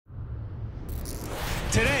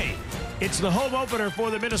Today, it's the home opener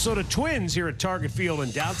for the Minnesota Twins here at Target Field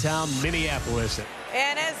in downtown Minneapolis.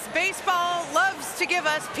 And as baseball loves to give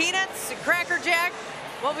us peanuts and Cracker Jack,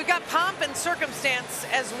 well, we've got pomp and circumstance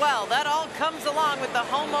as well. That all comes along with the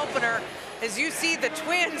home opener as you see the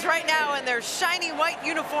Twins right now in their shiny white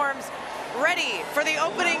uniforms ready for the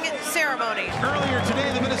opening ceremony. Earlier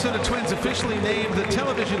today, the Minnesota Twins officially named the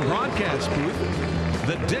television broadcast booth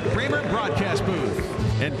the Dick Bremer Broadcast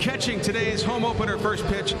Booth. And catching today's home opener first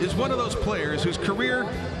pitch is one of those players whose career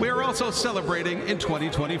we are also celebrating in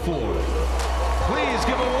 2024. Please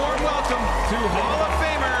give a warm welcome to Hall of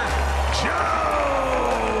Famer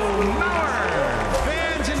Joe Mauer.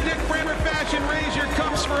 Fans in Dick Bremer fashion, raise your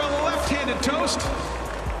cups for a left-handed toast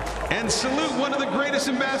and salute one of the greatest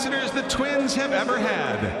ambassadors the Twins have ever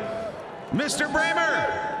had. Mr.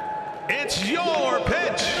 Bremer, it's your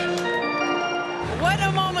pitch. What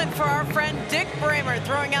a moment for our friend Dick Bremer,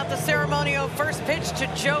 throwing out the ceremonial first pitch to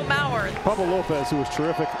Joe Mauer. Pablo Lopez, who was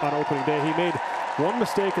terrific on opening day, he made one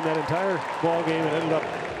mistake in that entire ball game and ended up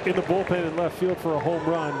in the bullpen in left field for a home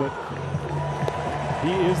run, but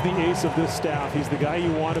he is the ace of this staff. He's the guy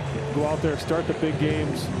you want to go out there, start the big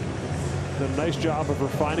games. Done a nice job of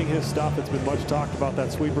refining his stuff. It's been much talked about.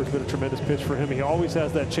 That sweeper's been a tremendous pitch for him. He always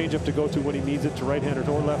has that changeup to go to when he needs it, to right-handers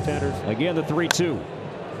or left-handers. Again, the 3-2.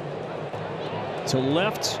 To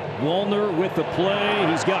left, Wallner with the play.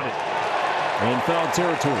 He's got it. In foul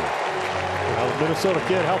territory. Well, the Minnesota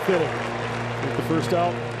kid, how fitting. With the first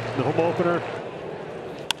out, the home opener.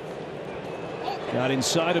 Got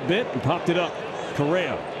inside a bit and popped it up.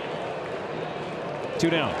 Correa. 2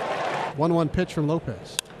 down. 1-1 pitch from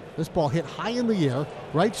Lopez. This ball hit high in the air.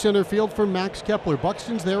 Right center field for Max Kepler.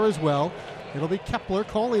 Buxton's there as well. It'll be Kepler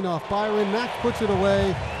calling off Byron. Max puts it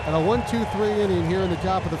away. And a 1-2-3 inning here in the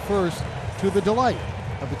top of the first, to the delight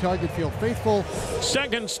of the Target Field faithful.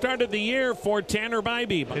 Second start of the year for Tanner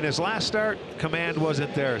Bybee. In his last start, command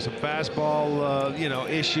wasn't there. Some fastball,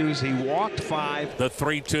 issues. He walked 5. The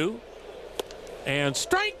 3-2. And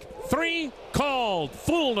strike 3 called.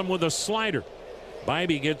 Fooled him with a slider.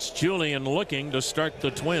 Bybee gets Julian looking to start the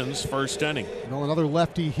Twins' first inning. Well, another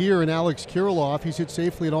lefty here in Alex Kirilloff. He's hit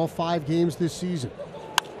safely in all 5 games this season.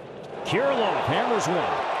 Kirilloff hammers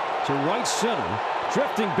one to right center.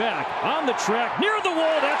 Drifting back on the track near the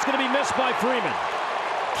wall. That's going to be missed by Freeman.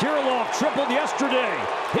 Kirilloff tripled yesterday.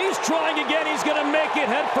 He's trying again. He's going to make it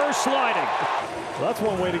head first sliding. Well, that's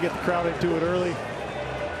one way to get the crowd into it early.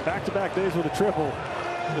 Back-to-back days with a triple.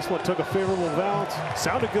 This one took a favorable bounce.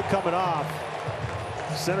 Sounded good coming off.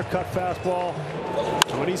 Center cut fastball.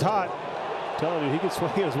 When he's hot, I'm telling you, he can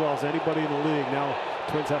swing as well as anybody in the league. Now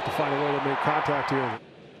Twins have to find a way to make contact here.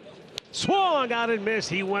 Swung out and missed.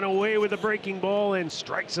 He went away with the breaking ball and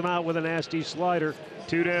strikes him out with a nasty slider.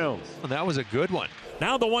 2 down. Well, that was a good one.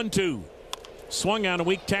 Now the 1-2. Swung on a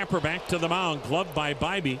weak tapper back to the mound. Gloved by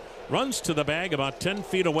Bybee. Runs to the bag about 10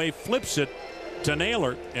 feet away. Flips it to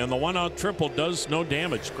Naylor. And the 1-out triple does no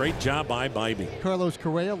damage. Great job by Bybee. Carlos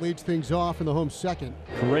Correa leads things off in the home second.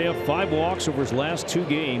 Correa 5 walks over his last 2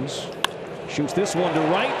 games. Shoots this one to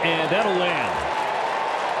right, and that'll land.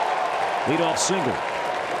 Leadoff single.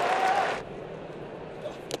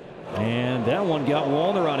 And that one got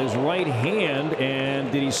Wallner on his right hand. And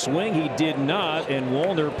did he swing? He did not. And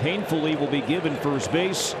Wallner painfully will be given first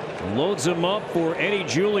base. Loads him up for Eddie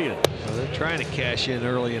Julian. Well, they're trying to cash in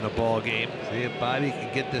early in the ball game. See if Bybee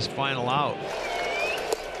can get this final out.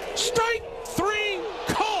 Strike 3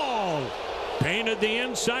 call. Painted the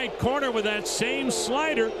inside corner with that same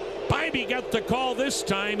slider. Bybee got the call this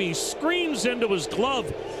time. He screams into his glove,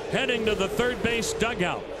 heading to the third base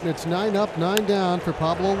dugout. It's 9 up, 9 down for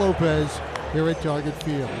Pablo Lopez here at Target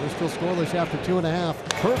Field. They're still scoreless after 2.5.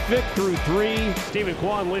 Perfect through 3. Stephen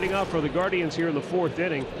Kwan leading up for the Guardians here in the 4th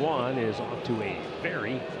inning. Kwan is off to a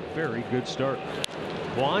very, very good start.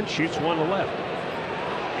 Kwan shoots one to left.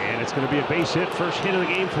 And it's going to be a base hit. First hit of the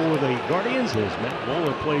game for the Guardians as Matt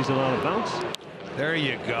Wallner plays it on a bounce. There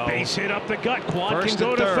you go. Base hit up the gut. Kwan First can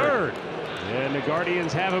go to third. And the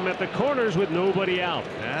Guardians have him at the corners with nobody out.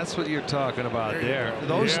 That's what you're talking about there.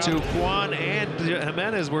 Those two, Kwan and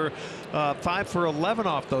Jimenez, were 5 for 11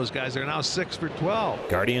 off those guys. They're now 6 for 12.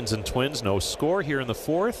 Guardians and Twins, no score here in the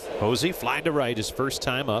 4th. Posey flying to right his first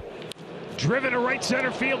time up. Driven to right center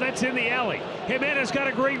field. That's in the alley. Jimenez got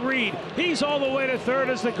a great read. He's all the way to third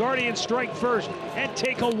as the Guardians strike first and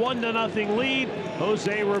take a 1-0 lead.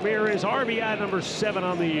 Jose Ramirez, RBI number 7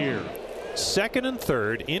 on the year. Second and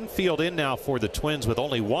third, infield in now for the Twins with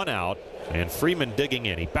only 1 out, and Freeman digging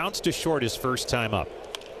in. He bounced to short his first time up.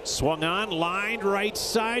 Swung on, lined right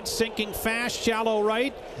side, sinking fast, shallow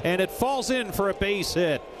right, and it falls in for a base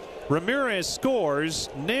hit. Ramirez scores.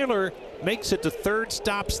 Naylor makes it to third,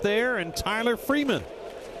 stops there, and Tyler Freeman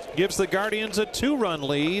gives the Guardians a 2-run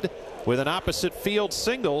lead with an opposite field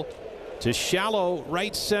single to shallow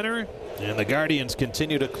right center. And the Guardians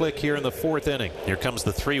continue to click here in the 4th inning. Here comes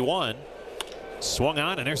the 3-1. Swung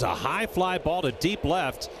on, and there's a high fly ball to deep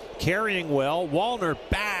left. Carrying well. Wallner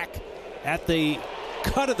back at the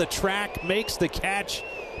cut of the track, makes the catch.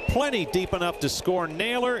 Plenty deep enough to score.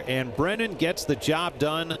 Naylor, and Brennan gets the job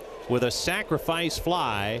done with a sacrifice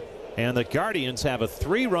fly. And the Guardians have a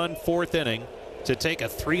 3-run 4th inning to take a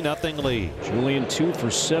 3-0 lead. Julian 2 for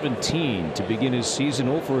 17 to begin his season.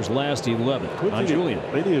 0 for his last 11. On Julian.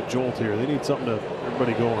 They need a jolt here. They need something to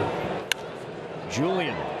everybody going.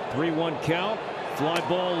 Julian, 3-1 count. Fly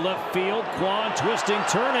ball left field. Kwan twisting,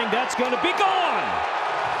 turning. That's going to be gone.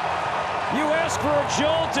 You ask for a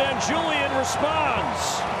jolt, and Julian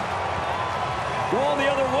responds. Going the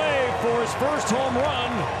other way for his first home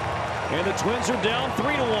run. And the Twins are down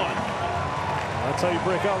 3-1. That's how you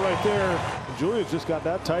break out right there. Julian's just got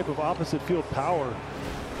that type of opposite field power.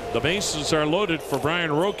 The bases are loaded for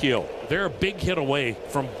Brian Rocchio. They're a big hit away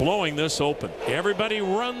from blowing this open. Everybody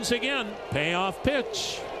runs again. Payoff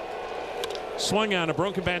pitch. Swung on, a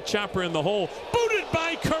broken bat chopper in the hole. Booted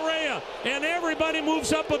by Correa. And everybody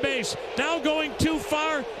moves up a base. Now going too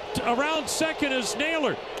far. Around second is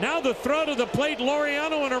Naylor. Now the throw to the plate.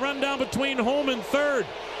 Laureano and a run down between home and third.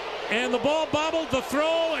 And the ball bobbled, the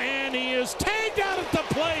throw, and he is tagged out at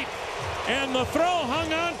the plate. And the throw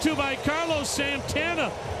hung on to by Carlos Santana,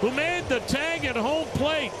 who made the tag at home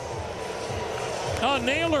plate.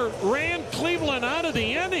 Naylor ran Cleveland out of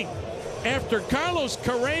the inning after Carlos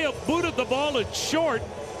Correa booted the ball at short.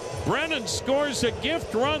 Brennan scores a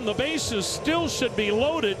gift run. The bases still should be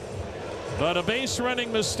loaded, but a base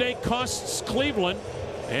running mistake costs Cleveland.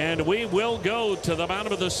 And we will go to the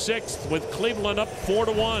bottom of the 6th with Cleveland up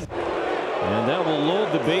 4-1. And that will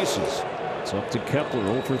load the bases. It's up to Kepler,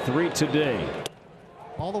 0 for 3 today.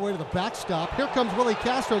 All the way to the backstop. Here comes Willie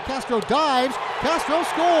Castro. Castro dives. Castro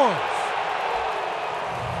scores.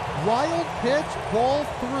 Wild pitch, ball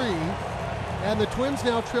 3. And the Twins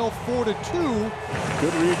now trail 4-2.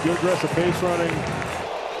 Good read, good aggressive base running.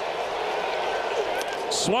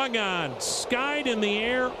 Swung on, skied in the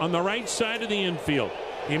air on the right side of the infield.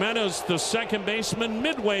 Jimenez, the second baseman,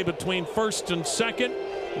 midway between first and second,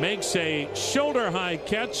 makes a shoulder-high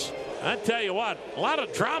catch. I tell you what, a lot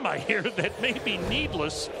of drama here that may be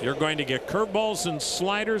needless. You're going to get curveballs and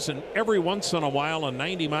sliders, and every once in a while a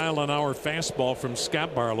 90-mile-an-hour fastball from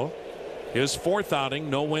Scott Barlow. His 4th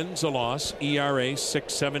outing, no wins, a loss, ERA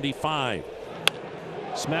 6.75.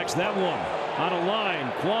 Smacks that one. On a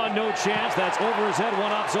line, Kwan no chance. That's over his head.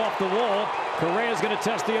 One out's off the wall. Correa's going to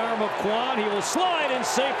test the arm of Kwan. He will slide in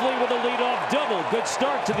safely with a leadoff double. Good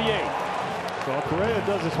start to the 8th. Well, Correa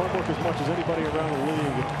does his homework as much as anybody around the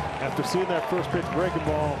league. After seeing that first pitch breaking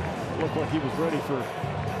ball, it looked like he was ready for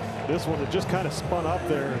this one. It just kind of spun up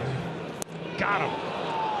there. Got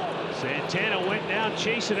him. Santana went down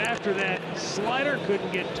chasing after that slider.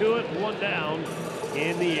 Couldn't get to it. 1 down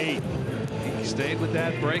in the 8th. He stayed with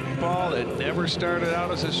that breaking ball. It never started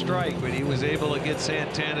out as a strike, but he was able to get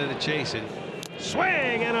Santana to chase it. Swing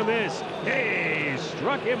and a miss. Hayes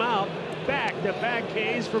struck him out. Back-to-back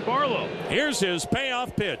Ks for Barlow. Here's his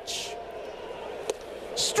payoff pitch.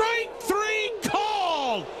 Strike 3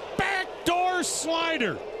 called. Backdoor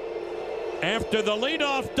slider. After the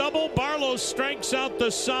leadoff double, Barlow strikes out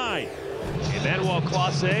the side. Emmanuel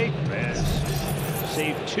Clase has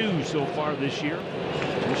saved 2 so far this year.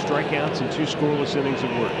 2 strikeouts and 2 scoreless innings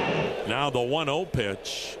of work. Now the 1-0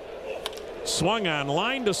 pitch. Swung on,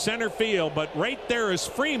 line to center field, but right there is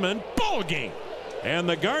Freeman. Ball game. And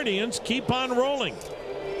the Guardians keep on rolling.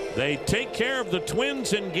 They take care of the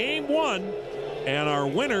Twins in game 1 and are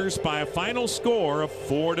winners by a final score of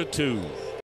 4-2.